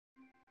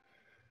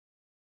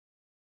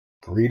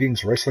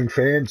Greetings, wrestling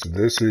fans.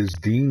 This is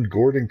Dean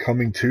Gordon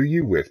coming to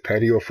you with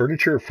patio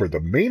furniture for the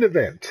main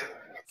event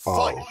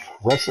of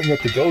Wrestling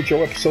at the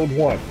Dojo Episode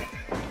 1.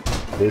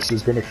 This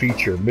is going to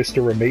feature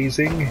Mr.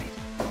 Amazing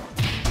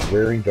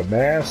wearing the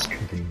mask,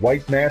 the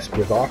white mask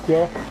with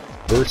Aqua,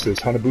 versus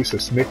Hanabusa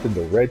Smith in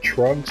the red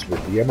trunks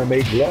with the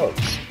MMA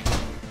gloves.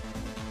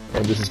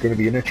 And this is going to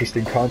be an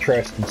interesting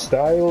contrast in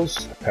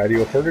styles.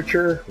 Patio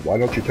furniture, why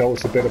don't you tell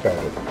us a bit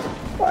about it?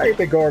 Hi,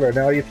 Big Order.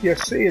 Now, if you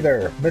see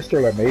there,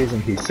 Mr.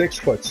 Amazing, he's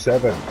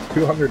 6'7",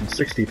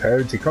 260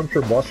 pounds. He comes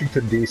from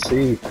Washington,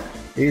 D.C.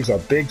 He's a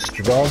big,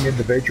 strong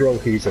individual.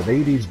 He's an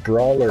 80s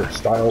brawler,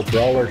 style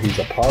brawler. He's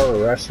a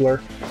power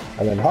wrestler.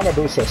 And then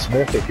Hanabusa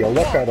Smith, if you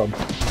look at him,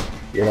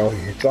 you know,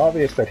 it's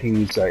obvious that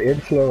he's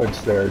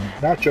influenced there,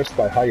 not just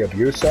by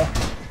Hanabusa,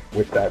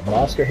 with that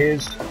mask of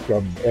his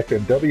from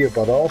FMW,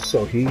 but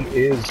also he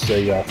is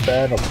a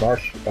fan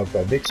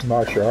of mixed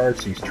martial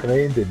arts. He's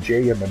trained in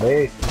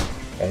JMMA.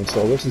 And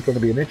so this is going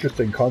to be an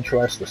interesting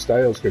contrast to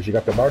styles, because you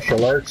got the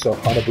martial arts of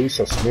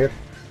Hanabusa Smith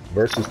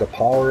versus the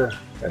power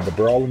and the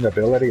brawling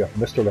ability of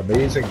Mr.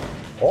 Amazing.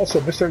 Also,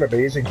 Mr.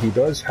 Amazing, he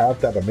does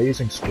have that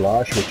amazing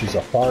splash, which is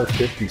a par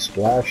 50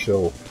 splash,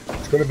 so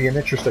it's going to be an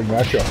interesting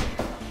matchup.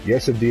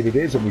 Yes, indeed it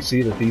is, and we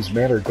see that these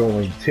men are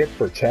going tit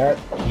for tat,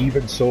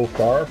 even so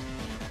far.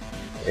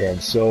 And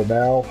so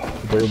now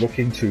they're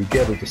looking to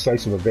get a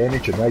decisive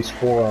advantage. A nice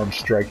forearm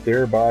strike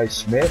there by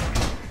Smith.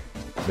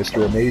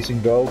 Mr.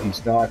 Amazing, though,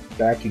 he's not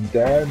backing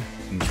down.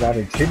 He's not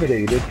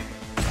intimidated.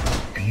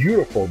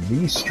 Beautiful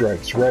knee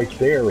strikes right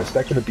there. Is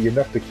that going to be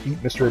enough to keep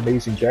Mr.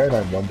 Amazing down,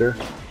 I wonder?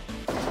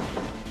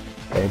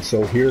 And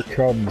so here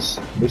comes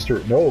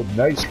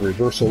nice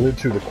reversal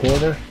into the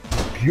corner.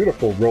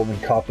 Beautiful rolling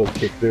capo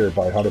kick there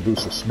by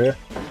Hanabusa Smith.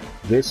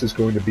 This is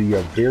going to be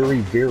a very,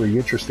 very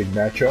interesting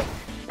matchup.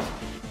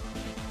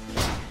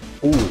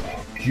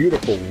 Ooh,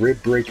 beautiful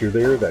rib breaker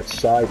there, that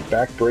side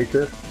back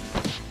breaker.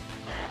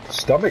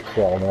 Stomach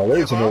crawl, now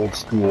there's an old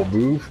school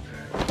move.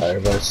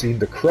 I've seen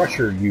the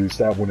Crusher use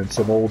that one in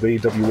some old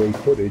AWA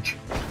footage.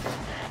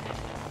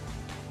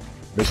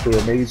 Mr.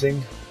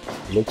 Amazing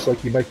looks like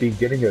he might be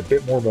getting a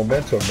bit more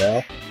momentum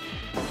now.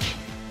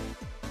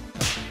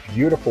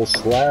 Beautiful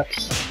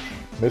slaps.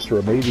 Mr.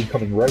 Amazing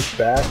coming right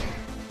back.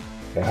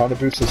 And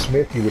Hanabusa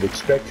Smith, you would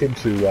expect him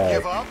to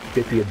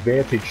get the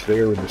advantage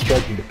there in the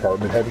striking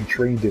department, having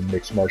trained in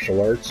mixed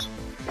martial arts.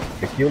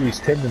 Achilles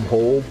tendon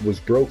hold was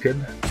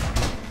broken.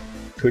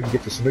 Couldn't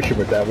get the submission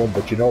with that one,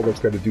 but you know that's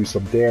going to do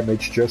some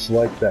damage, just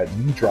like that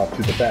knee drop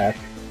to the back.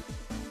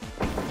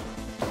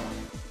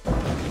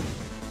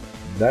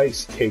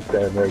 Nice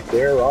takedown right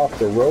there, off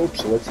the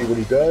ropes. Let's see what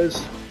he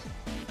does.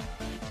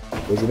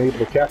 Wasn't able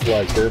to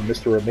capitalize there.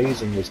 Mr.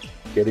 Amazing was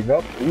getting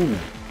up. Ooh,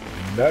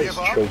 nice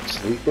choke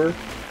sleeper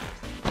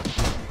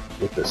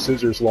with the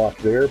scissors lock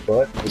there,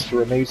 but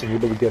Mr. Amazing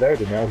able to get out,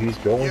 and now he's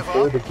going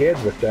for it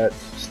again with that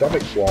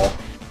stomach claw.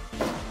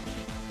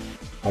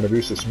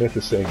 Hanabusa Smith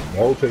is saying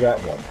no to that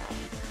one.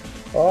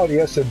 Oh,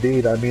 yes,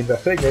 indeed. I mean, the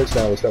thing is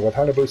now is that with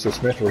Hanabusa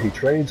Smith, where he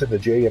trains in the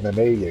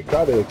JMMA, you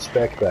gotta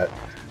expect that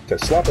to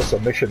slap a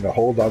submission to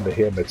hold on to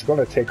him, it's going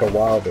to take a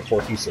while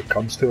before he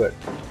succumbs to it.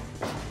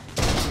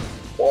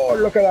 Oh,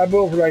 look at that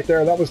move right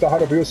there. That was the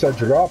Hanabusa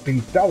drop.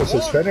 That was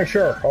his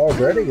finisher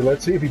already.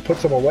 Let's see if he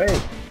puts him away.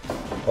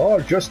 Oh,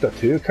 just a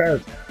 2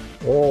 count.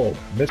 Oh,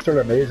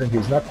 Mr. Amazing,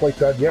 he's not quite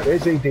done yet,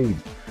 is he, Dean?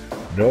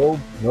 No,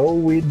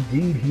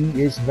 indeed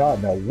he is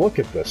not. Now look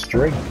at the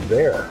strength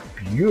there.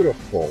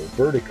 Beautiful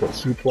vertical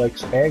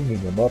suplex, hanging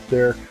him up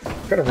there.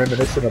 Kind of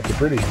reminiscent of the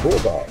British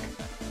Bulldog.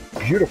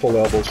 Beautiful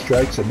elbow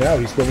strikes, and now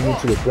he's going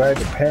into a ground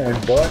and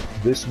pound, but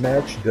this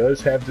match does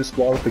have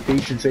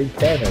disqualifications in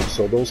Canada,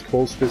 so those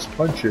close fist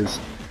punches,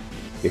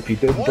 if he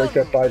didn't break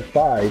that by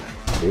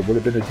 5, it would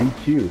have been a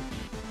DQ.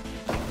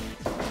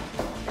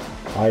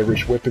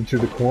 Irish whip into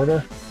the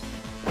corner.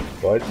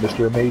 But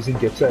Mr. Amazing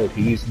gets out.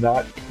 He's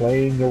not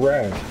playing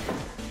around.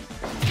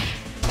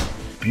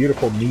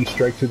 Beautiful knee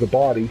strike to the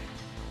body.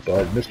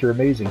 But Mr.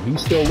 Amazing, he's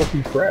still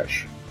looking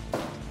fresh.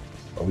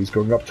 Oh, he's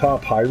going up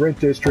top. High rent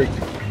district.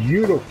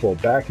 Beautiful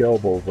back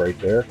elbow right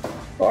there.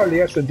 Oh,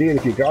 yes, indeed.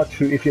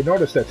 If you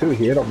notice that too,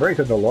 he hit him right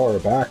in the lower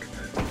back.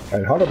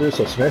 And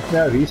Hanabusa Smith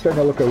now, he's starting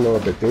to look a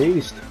little bit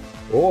dazed.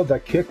 Oh,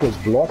 that kick was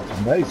blocked.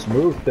 Nice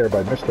move there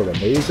by Mr.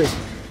 Amazing.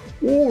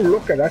 Oh,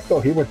 look at that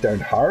though. He went down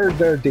hard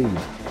there, Dean.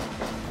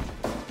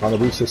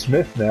 Hanabusa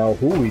Smith now,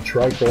 he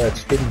tried for that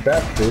spinning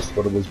back fist,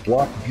 but it was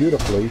blocked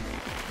beautifully.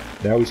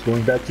 Now he's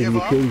going back to the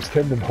Achilles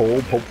tendon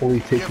hold, hopefully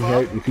taking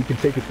out, if he can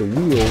take it to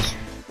wheels,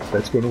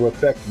 that's going to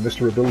affect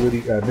Mr.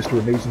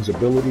 Amazing's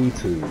ability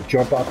to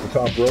jump off the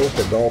top rope,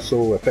 and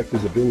also affect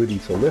his ability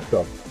to lift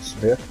up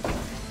Smith.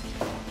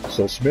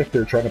 So Smith,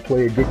 they're trying to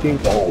play a good game.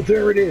 Oh,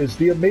 there it is,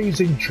 the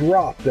amazing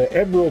drop, the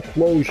Emerald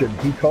Explosion.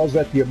 He calls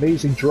that the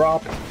amazing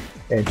drop,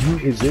 and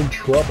he is in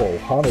trouble.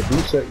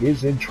 Hanabusa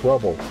is in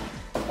trouble.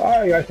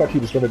 I thought he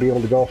was going to be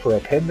able to go for a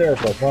pin there,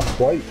 but not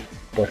quite.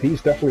 But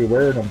he's definitely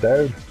wearing him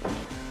down.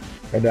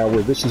 And now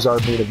this is our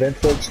main event,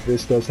 folks.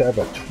 This does have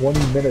a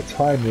 20-minute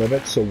time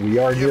limit, so we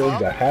are nearing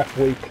the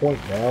halfway point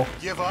now.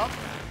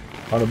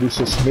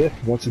 Hanabusa Smith,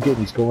 once again,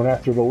 he's going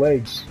after the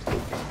legs.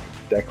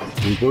 That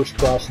reverse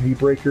cross knee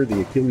breaker,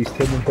 the Achilles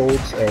tendon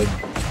holds, and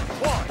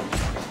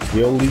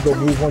the illegal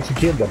move once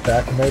again, the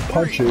backhand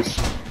punches.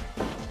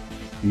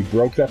 He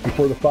broke that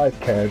before the 5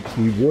 count.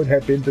 He would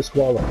have been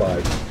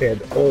disqualified.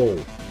 And oh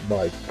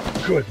my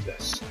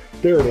goodness.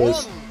 There it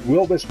is.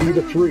 Will this be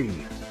the 3?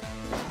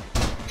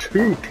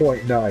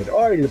 2.9.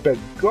 Oh, you've been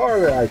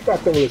going. I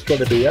thought that was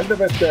going to be the end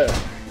of it there.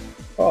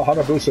 Oh,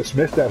 Hanabusa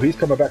Smith now. He's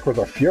coming back with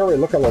a fury.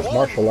 Look at those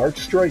martial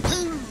arts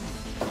strikes.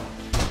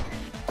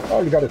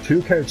 Oh, you got a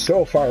 2 count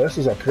so far. This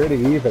is a pretty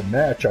even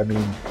match. I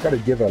mean, got to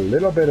give a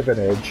little bit of an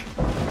edge.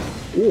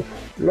 Ooh,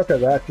 look at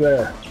that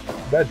there.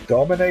 That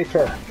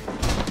Dominator.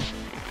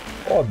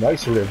 Oh,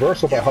 nice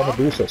reversal by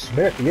Hanabusa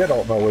Smith. You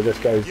don't know where this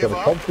guy is going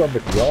to come from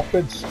with the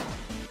offense.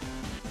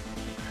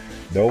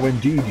 No,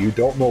 indeed, you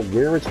don't know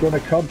where it's going to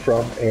come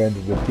from. And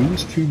with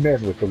these two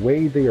men, with the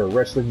way they are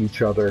wrestling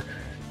each other,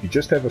 you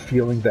just have a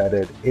feeling that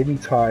at any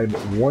time,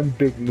 one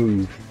big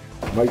move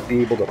might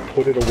be able to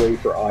put it away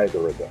for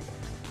either of them.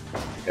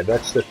 And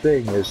that's the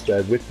thing, is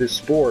that with this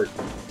sport,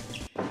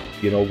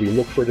 you know, we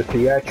look for the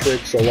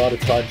theatrics. A lot of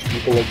times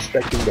people are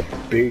expecting the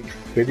big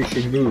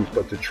finishing move,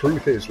 but the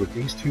truth is, with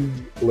these two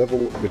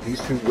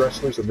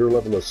wrestlers and their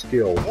level of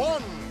skill,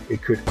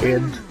 it could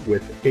end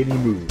with any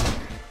move.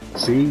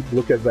 See,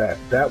 look at that.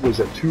 That was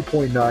a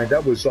 2.9.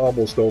 That was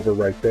almost over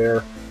right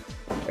there.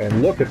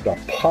 And look at the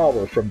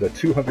power from the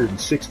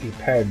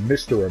 260-pound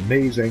Mr.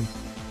 Amazing.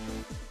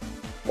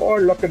 Oh,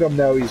 look at him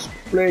now. He's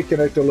flaking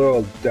out the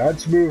little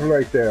dance move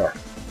right there.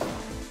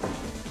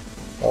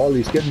 Oh,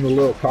 he's getting a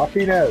little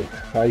cocky now.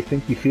 I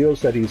think he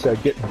feels that he's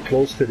getting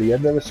close to the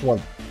end of this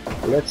one.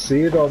 Let's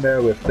see though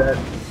now if that...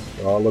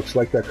 Oh, looks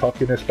like that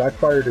cockiness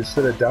backfired.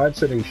 Instead of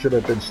dancing, he should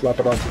have been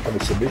slapping on some kind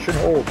of submission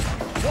hold.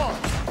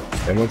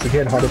 And once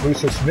again,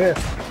 Hanabusa Smith,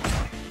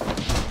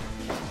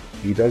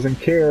 he doesn't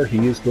care.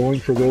 He is going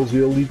for those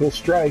illegal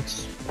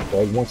strikes.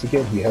 But once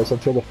again, he has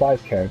until the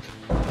 5 count.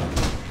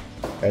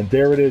 And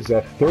there it is,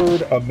 a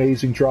third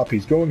amazing drop.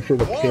 He's going for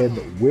the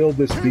pin. Will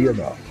this be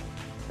enough?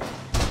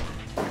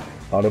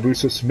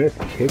 Hanabusa Smith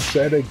kicks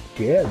out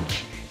again.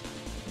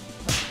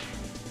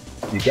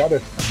 You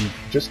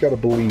just gotta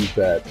believe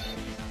that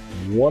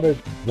one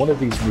of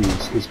these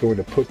moves is going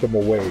to put them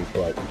away,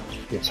 but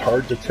it's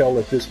hard to tell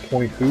at this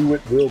point who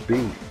it will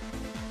be.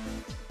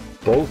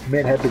 Both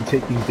men have been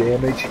taking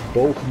damage.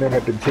 Both men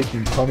have been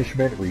taking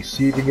punishment,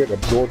 receiving it,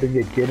 absorbing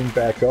it, getting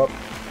back up.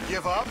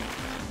 Give up.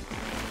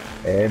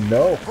 And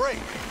no. Break.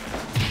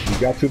 You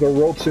got to the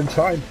ropes in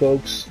time,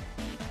 folks.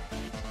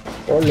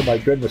 Oh my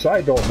goodness,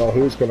 I don't know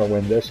who's going to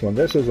win this one.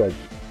 This is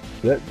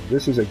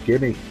a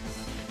gimme.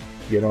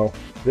 You know,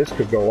 this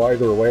could go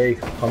either way.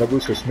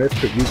 Hanabusa Smith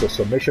could use a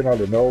submission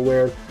out of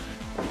nowhere.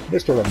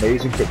 Mr.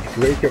 Amazing could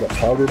break it, a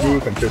powder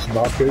move, and just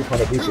knock out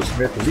Hanabusa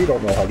Smith. We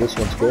don't know how this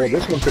one's going.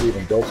 This one could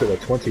even go to the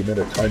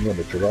 20-minute time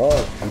limit draw.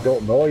 We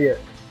don't know yet.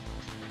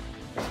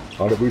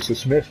 Hanabusa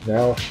Smith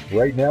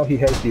right now he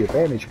has the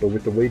advantage, but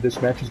with the way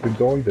this match has been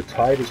going, the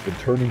tide has been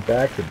turning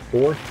back and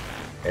forth.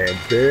 And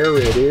there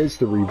it is,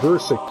 the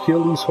reverse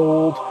Achilles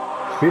hold,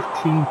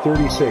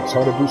 15:36.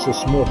 Hanabusa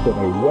Smith in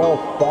a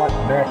well-fought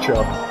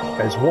matchup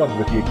has won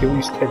with the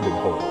Achilles tendon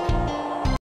hold.